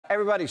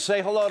Everybody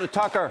say hello to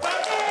Tucker. There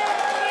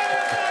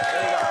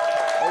you go.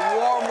 A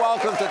warm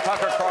welcome to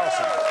Tucker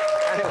Carlson.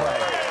 Anyway,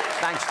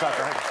 thanks,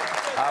 Tucker.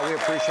 We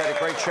appreciate it.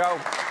 Great show.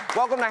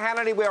 Welcome to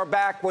Hannity. We are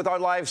back with our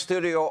live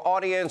studio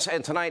audience.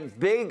 And tonight,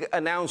 big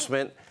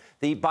announcement.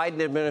 The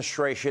Biden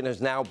administration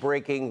is now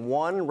breaking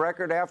one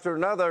record after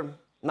another,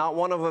 not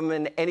one of them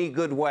in any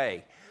good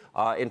way.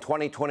 In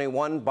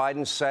 2021,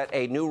 Biden set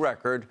a new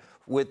record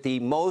with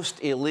the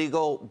most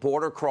illegal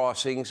border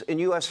crossings in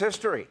U.S.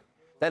 history.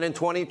 Then in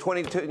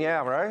 2022,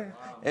 yeah, right?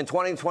 In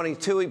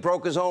 2022, he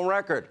broke his own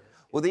record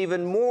with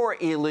even more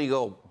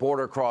illegal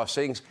border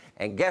crossings.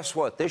 And guess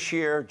what? This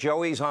year,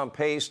 Joey's on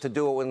pace to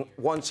do it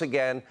once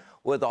again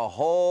with a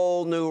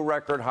whole new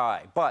record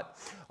high. But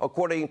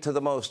according to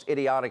the most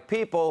idiotic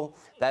people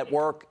that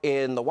work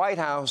in the White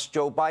House,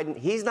 Joe Biden,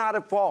 he's not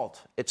at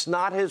fault. It's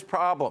not his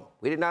problem.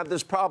 We didn't have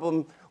this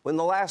problem in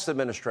the last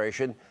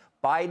administration.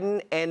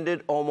 Biden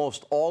ended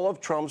almost all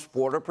of Trump's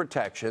border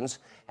protections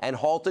and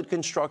halted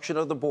construction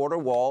of the border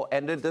wall,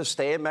 ended the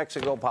stay in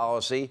Mexico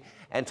policy,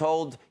 and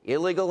told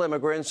illegal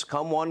immigrants,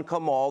 come one,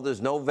 come all,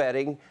 there's no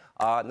vetting,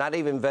 not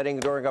even vetting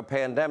during a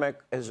pandemic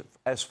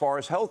as far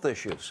as health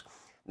issues.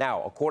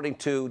 Now, according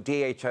to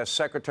DHS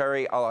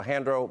Secretary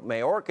Alejandro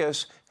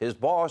Mayorkas, his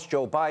boss,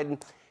 Joe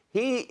Biden,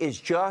 he is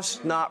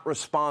just not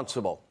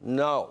responsible.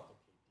 No,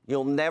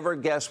 you'll never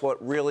guess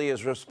what really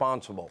is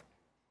responsible.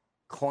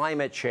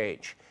 Climate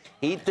change.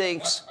 He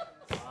thinks,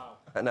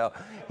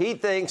 he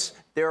thinks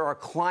there are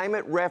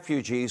climate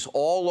refugees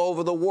all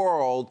over the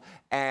world,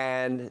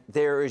 and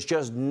there is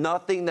just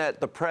nothing that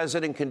the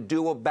president can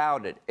do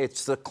about it.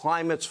 It's the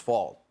climate's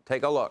fault.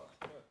 Take a look.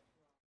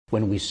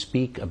 When we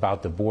speak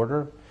about the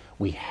border,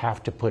 we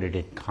have to put it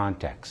in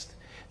context,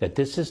 that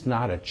this is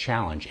not a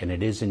challenge, and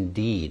it is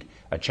indeed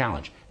a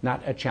challenge,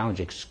 not a challenge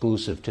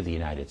exclusive to the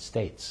United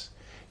States.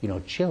 You know,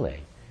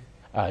 Chile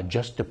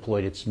just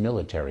deployed its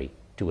military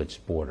to its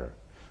border.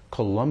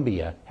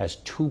 Colombia has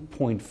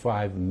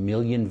 2.5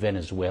 million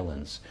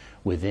Venezuelans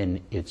within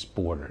its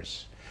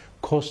borders.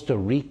 Costa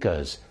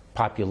Rica's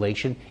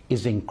population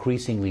is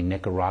increasingly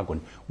Nicaraguan.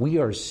 We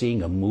are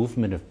seeing a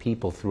movement of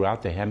people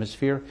throughout the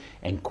hemisphere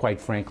and, quite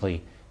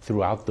frankly,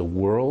 throughout the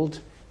world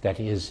that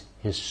is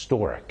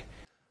historic.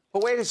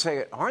 But wait a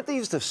second. Aren't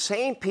these the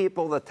same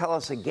people that tell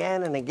us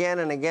again and again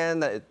and again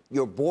that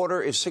your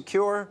border is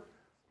secure?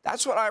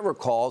 That's what I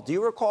recall. Do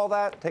you recall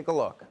that? Take a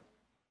look.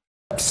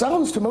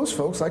 Sounds to most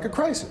folks like a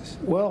crisis.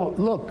 Well,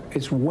 look,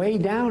 it's way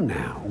down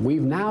now.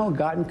 We've now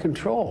gotten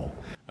control.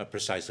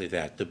 Precisely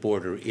that. The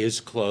border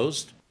is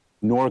closed.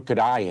 Nor could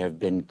I have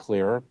been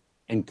clearer,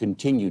 and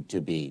continue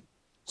to be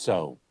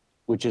so,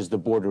 which is the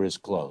border is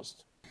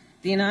closed.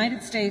 The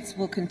United States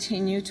will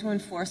continue to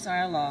enforce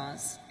our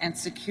laws and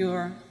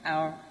secure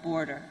our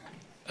border.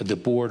 The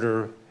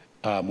border,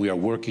 we are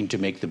working to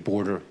make the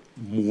border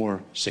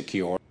more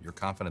secure. You're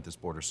confident this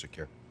border is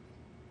secure?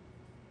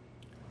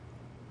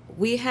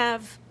 We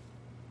have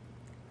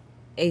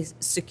a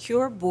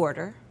secure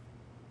border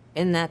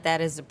in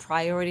that is a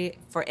priority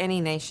for any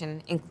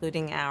nation,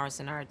 including ours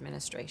and our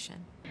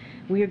administration.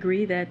 We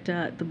agree that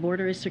the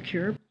border is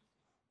secure.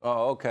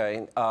 Oh,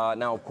 okay.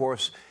 Now, of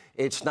course,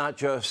 it's not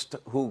just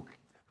who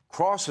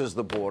crosses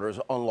the borders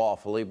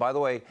unlawfully. By the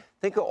way,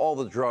 think of all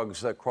the drugs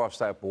that cross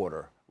that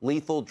border.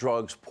 Lethal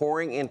drugs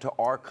pouring into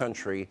our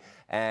country.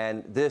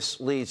 And this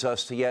leads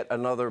us to yet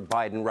another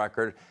Biden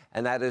record,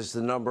 and that is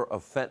the number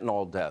of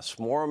fentanyl deaths.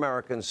 More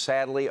Americans,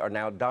 sadly, are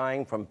now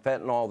dying from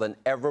fentanyl than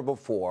ever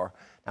before.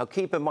 Now,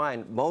 keep in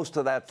mind, most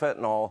of that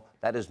fentanyl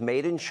that is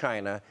made in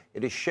China,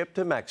 it is shipped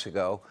to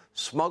Mexico,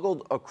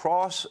 smuggled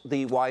across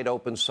the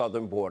wide-open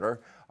southern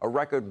border. A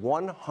record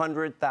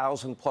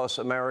 100,000 plus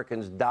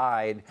Americans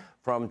died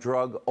from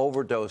drug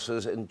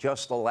overdoses in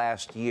just the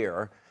last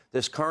year.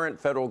 This current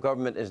federal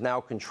government is now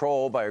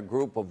controlled by a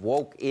group of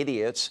woke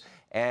idiots.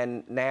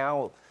 And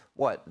now,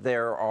 what,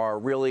 there are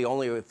really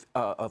only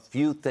a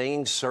few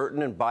things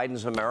certain in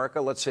Biden's America.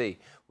 Let's see.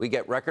 We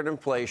get record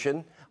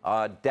inflation,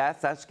 death,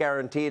 that's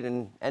guaranteed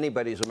in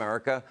anybody's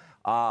America,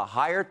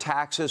 higher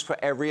taxes for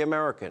every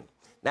American.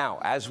 Now,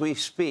 as we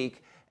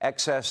speak,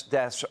 excess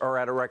deaths are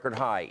at a record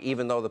high,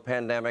 even though the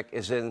pandemic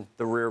is in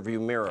the rearview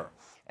mirror.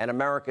 And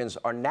Americans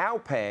are now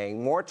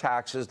paying more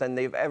taxes than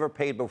they've ever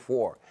paid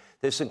before.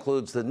 This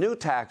includes the new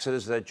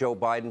taxes that Joe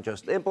Biden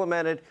just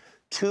implemented,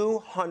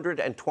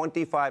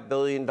 $225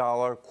 billion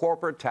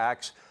corporate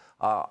tax,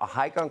 a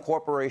hike on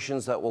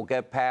corporations that will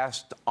get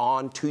passed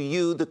on to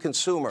you, the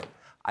consumer.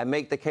 I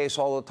make the case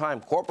all the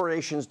time.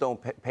 Corporations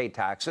don't pay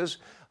taxes.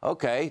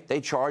 Okay, they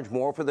charge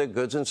more for their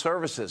goods and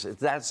services.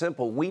 It's that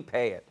simple. We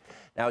pay it.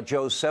 Now,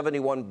 Joe's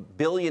 $71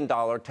 billion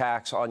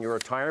tax on your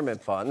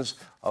retirement funds.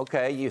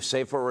 Okay, you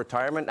save for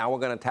retirement. Now we're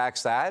going to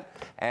tax that.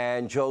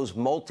 And Joe's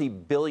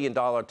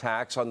multi-billion-dollar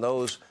tax on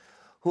those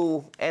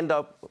who end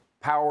up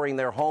powering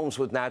their homes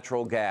with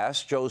natural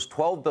gas. Joe's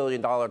 $12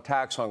 billion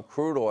tax on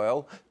crude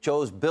oil.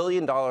 Joe's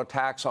billion-dollar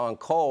tax on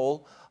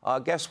coal.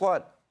 Guess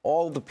what?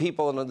 All the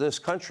people in this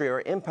country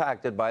are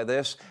impacted by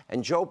this.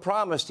 And Joe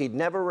promised he'd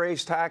never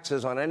raise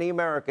taxes on any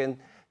American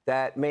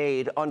that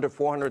made under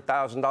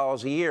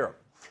 $400,000 a year.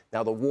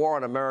 Now, the war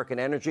on American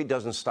energy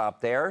doesn't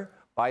stop there.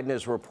 Biden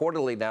is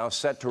reportedly now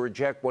set to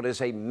reject what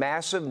is a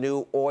massive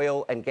new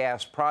oil and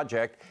gas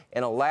project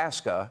in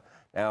Alaska.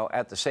 Now,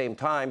 at the same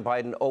time,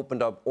 Biden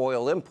opened up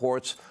oil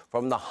imports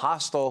from the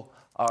hostile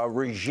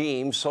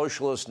regime,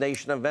 socialist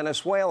nation of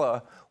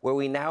Venezuela, where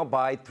we now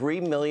buy 3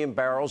 million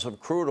barrels of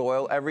crude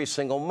oil every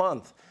single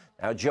month.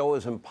 Now, Joe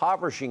is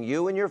impoverishing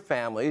you and your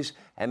families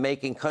and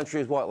making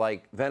countries, what,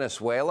 like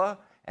Venezuela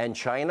and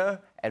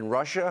China and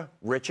Russia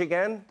rich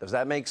again? Does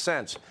that make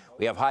sense?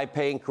 We have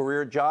high-paying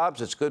career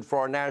jobs. It's good for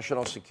our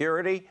national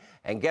security.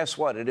 And guess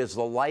what? It is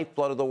the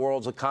lifeblood of the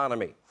world's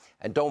economy.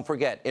 And don't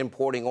forget,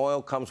 importing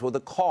oil comes with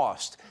a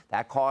cost.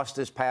 That cost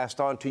is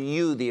passed on to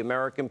you, the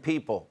American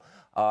people.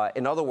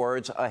 In other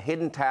words, a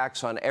hidden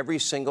tax on every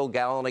single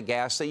gallon of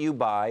gas that you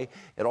buy.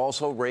 It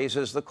also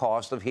raises the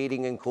cost of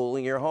heating and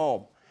cooling your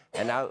home.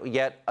 And now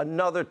yet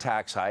another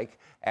tax hike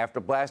after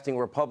blasting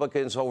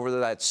Republicans over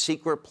that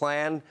secret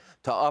plan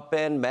to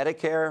upend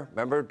Medicare.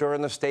 Remember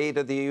during the State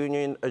of the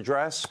Union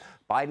address?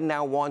 Biden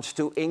now wants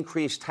to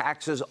increase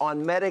taxes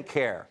on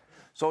Medicare.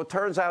 So it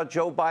turns out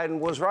Joe Biden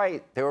was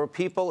right. There were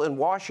people in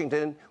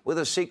Washington with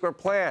a secret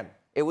plan.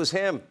 It was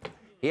him.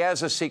 He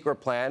has a secret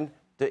plan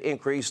to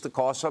increase the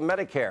costs on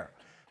Medicare.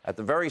 At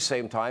the very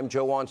same time,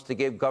 Joe wants to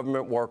give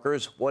government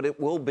workers what it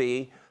will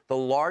be the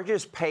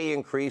largest pay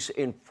increase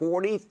in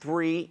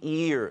 43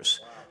 years.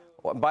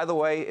 By the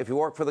way, if you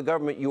work for the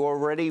government, you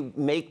already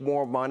make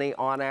more money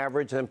on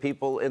average than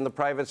people in the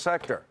private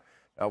sector.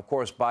 Now, of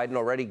course, Biden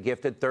already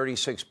gifted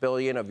 $36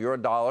 billion of your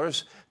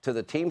dollars to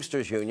the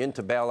Teamsters Union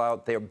to bail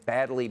out their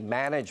badly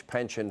managed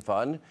pension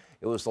fund.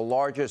 It was the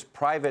largest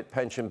private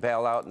pension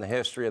bailout in the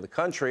history of the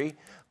country.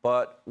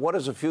 But what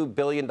is a few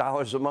 $billion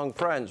among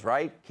friends,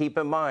 right? Keep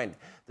in mind,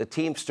 the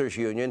Teamsters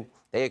Union,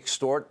 they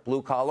extort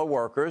blue-collar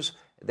workers.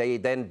 They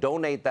then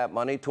donate that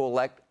money to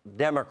elect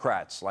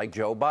Democrats like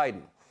Joe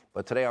Biden.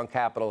 But today on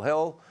Capitol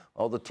Hill,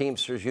 the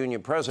Teamsters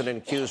Union president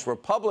accused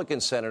Republican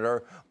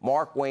Senator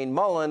Mark Wayne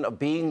Mullen of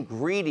being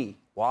greedy.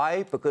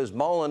 Why? Because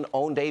Mullen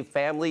owned a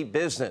family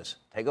business.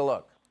 Take a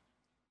look.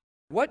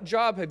 What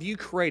job have you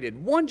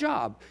created? One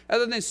job,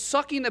 other than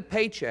sucking the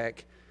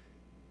paycheck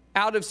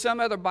out of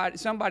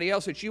somebody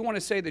else that you want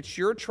to say that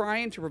you're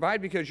trying to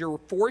provide because you're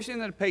forcing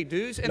them to pay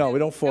dues? And no, we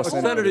don't force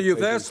them. Senator,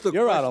 you've asked the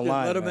question. You're out of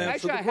line. Let him man. answer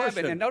Actually, the question. I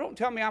haven't, and don't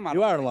tell me I'm out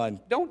of line. You are out of line.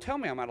 Don't tell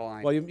me I'm out of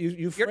line. Well,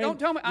 you frame, don't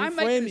tell me.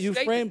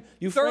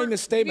 you frame the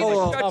statement You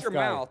like a shut tough your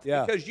guy. mouth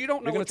Yeah. because you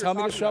don't know You're what gonna you're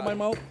tell me to shut my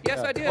mouth? Yes,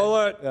 Yeah. I did.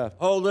 Hold it. Yeah.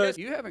 Hold it. Yes,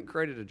 you haven't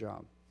created a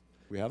job.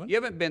 We haven't? You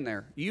haven't been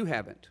there. You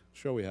haven't.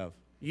 Sure we have.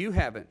 You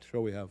haven't. Sure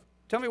we have.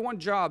 Tell me one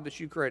job that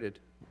you created.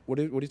 What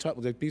are you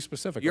talking about? Be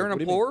specific. You're an What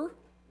do you mean? employer?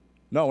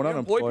 No, we're not You an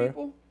employ employer.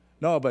 people?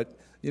 No, but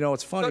you know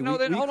it's funny. So, no,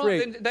 then hold on.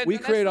 Then that's we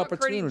create not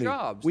creating opportunity.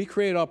 jobs. We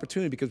create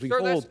opportunity because we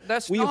Sir,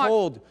 that's not-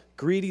 hold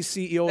greedy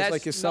CEOs That's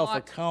like yourself not-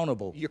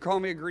 accountable. You're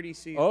calling me a greedy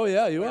CEO. Oh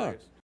yeah, you are.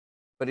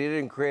 But he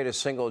didn't create a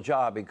single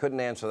job. He couldn't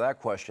answer that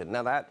question.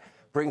 Now, that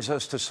brings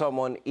us to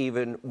someone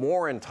even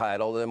more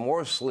entitled and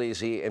more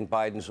sleazy in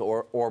Biden's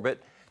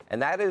orbit, and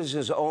that is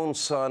his own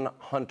son,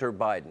 Hunter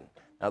Biden.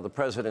 Now, the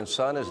president's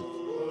son is...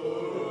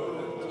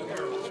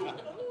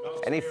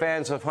 Any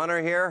fans of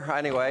Hunter here?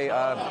 Anyway,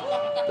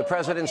 the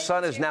president's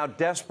son is now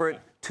desperate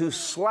to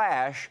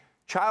slash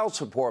child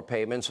support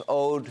payments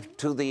owed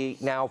to the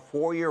now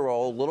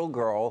 4-year-old little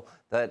girl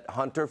that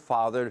Hunter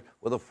fathered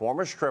with a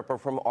former stripper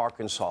from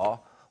Arkansas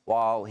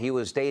while he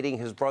was dating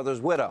his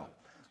brother's widow.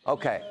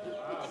 Okay.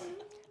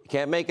 You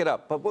can't make it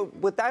up. But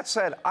with that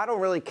said, I don't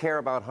really care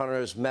about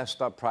Hunter's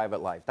messed up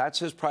private life. That's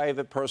his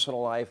private,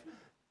 personal life.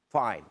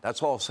 Fine.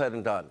 That's all said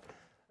and done.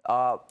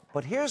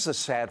 But here's the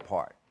sad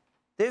part.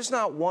 There's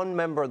not one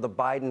member of the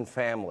Biden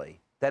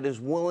family that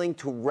is willing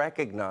to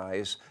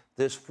recognize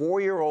this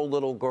 4-year-old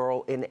little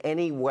girl in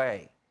any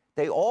way.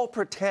 They all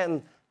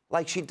pretend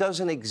like she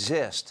doesn't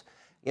exist.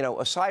 You know,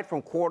 aside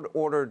from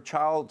court-ordered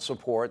child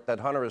support that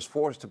Hunter is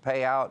forced to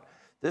pay out,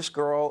 this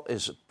girl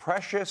is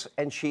precious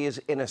and she is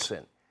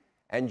innocent.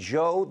 And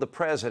Joe, the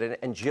president,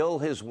 and Jill,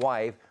 his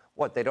wife,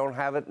 what, they don't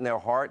have it in their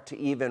heart to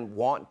even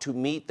want to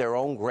meet their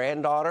own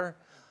granddaughter?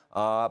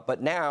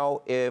 But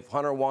now, if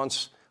Hunter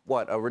wants,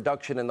 a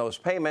reduction in those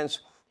payments,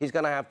 he's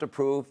going to have to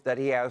prove that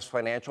he has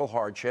financial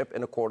hardship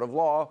in a court of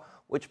law,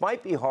 which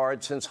might be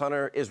hard since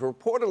Hunter is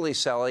reportedly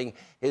selling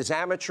his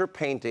amateur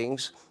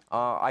paintings,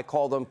 I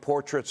call them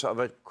portraits of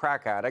a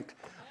crack addict,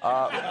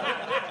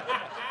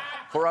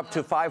 for up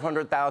to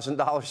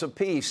 $500,000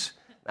 apiece.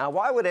 Now,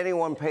 why would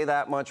anyone pay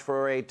that much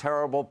for a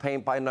terrible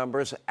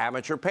paint-by-numbers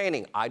amateur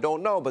painting? I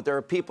don't know, but there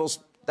are people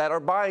that are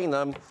buying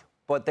them,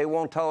 but they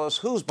won't tell us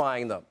who's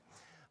buying them.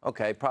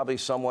 Okay, probably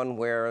someone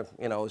where,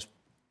 is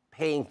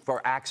paying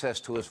for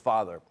access to his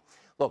father.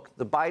 Look,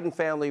 the Biden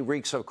family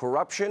reeks of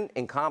corruption,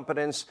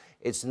 incompetence.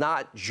 It's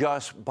not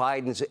just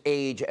Biden's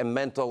age and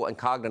mental and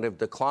cognitive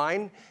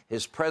decline.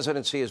 His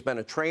presidency has been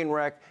a train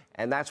wreck,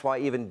 and that's why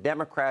even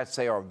Democrats,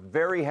 they are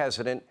very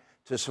hesitant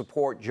to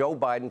support Joe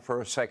Biden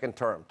for a second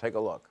term. Take a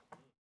look.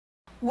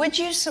 Would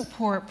you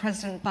support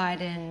President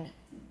Biden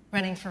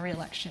running for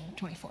re-election in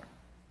 24?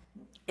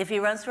 If he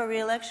runs for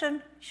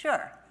re-election,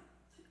 sure.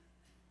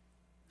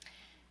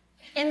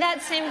 In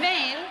that same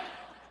vein,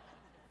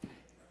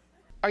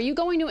 are you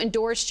going to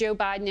endorse Joe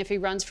Biden if he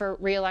runs for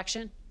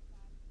re-election?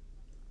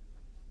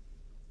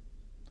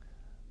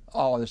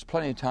 Oh, there's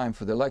plenty of time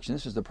for the election.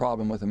 This is the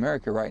problem with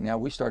America right now.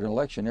 We start an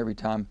election every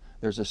time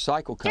there's a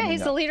cycle coming up. Yeah,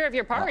 he's the leader of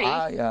your party.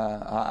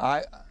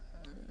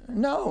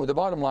 No, the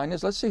bottom line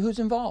is let's see who's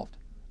involved.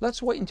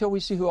 Let's wait until we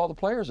see who all the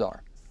players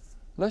are.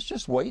 Let's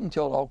just wait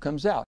until it all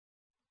comes out.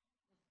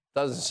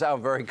 Doesn't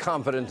sound very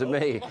confident to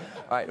me. All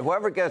right,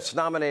 whoever gets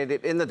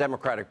nominated in the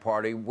Democratic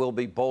Party will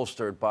be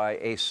bolstered by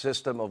a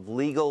system of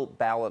legal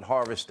ballot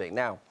harvesting.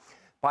 Now,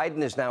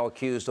 Biden is now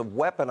accused of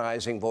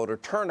weaponizing voter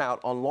turnout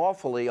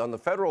unlawfully on the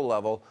federal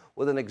level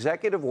with an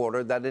executive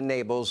order that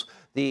enables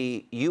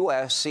the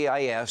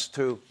USCIS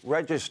to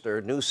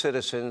register new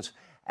citizens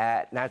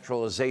at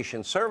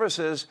naturalization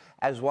services,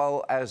 as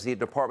well as the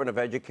Department of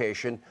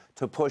Education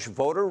to push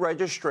voter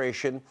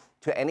registration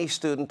to any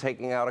student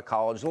taking out a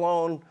college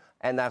loan.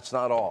 And that's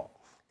not all.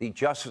 The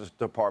Justice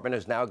Department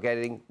is now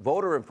getting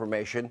voter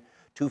information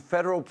to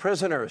federal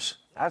prisoners.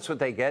 That's what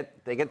they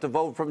get. They get to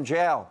vote from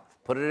jail.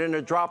 Put it in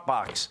a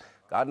Dropbox.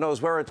 God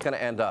knows where it's going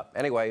to end up.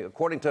 Anyway,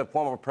 according to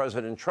former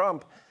President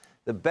Trump,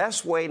 the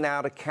best way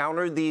now to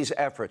counter these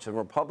efforts, and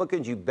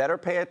Republicans, you better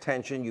pay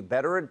attention, you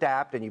better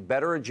adapt, and you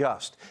better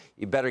adjust.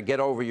 You better get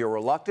over your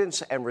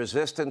reluctance and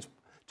resistance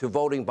to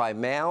voting by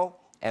mail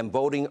and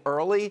voting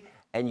early,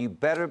 and you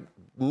better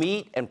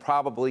meet and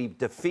probably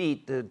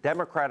defeat the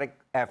Democratic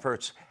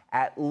efforts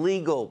at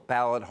legal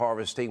ballot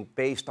harvesting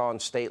based on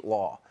state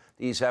law.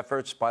 These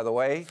efforts, by the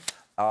way,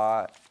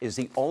 is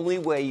the only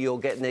way you'll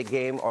get in the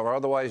game, or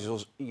otherwise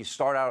you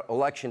start out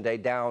Election Day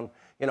down,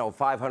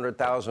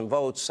 500,000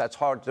 votes. That's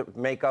hard to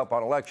make up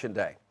on Election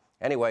Day.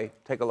 Anyway,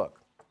 take a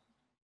look.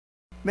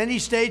 Many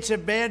states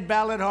have banned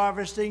ballot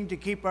harvesting to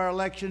keep our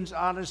elections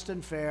honest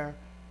and fair.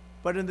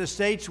 But in the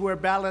states where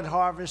ballot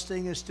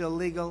harvesting is still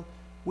legal,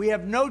 we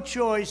have no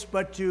choice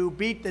but to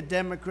beat the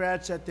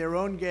Democrats at their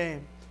own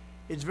game.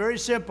 It's very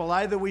simple.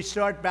 Either we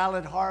start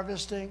ballot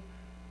harvesting,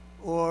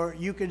 or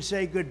you can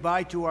say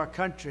goodbye to our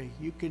country.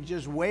 You can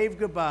just wave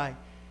goodbye,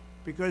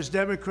 because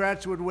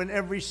Democrats would win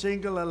every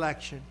single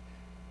election.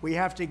 We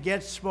have to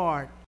get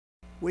smart.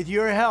 With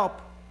your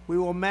help, we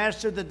will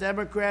master the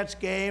Democrats'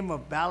 game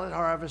of ballot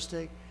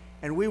harvesting,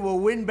 and we will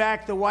win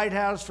back the White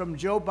House from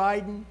Joe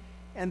Biden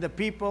and the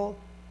people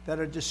that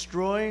are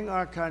destroying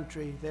our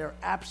country. They're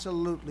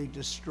absolutely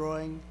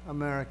destroying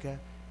America.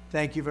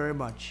 Thank you very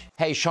much.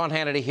 Hey, Sean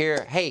Hannity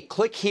here. Hey,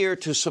 click here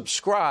to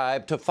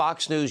subscribe to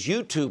Fox News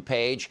YouTube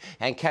page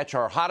and catch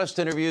our hottest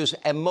interviews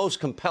and most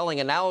compelling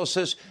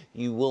analysis.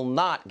 You will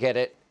not get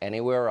it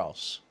anywhere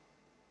else.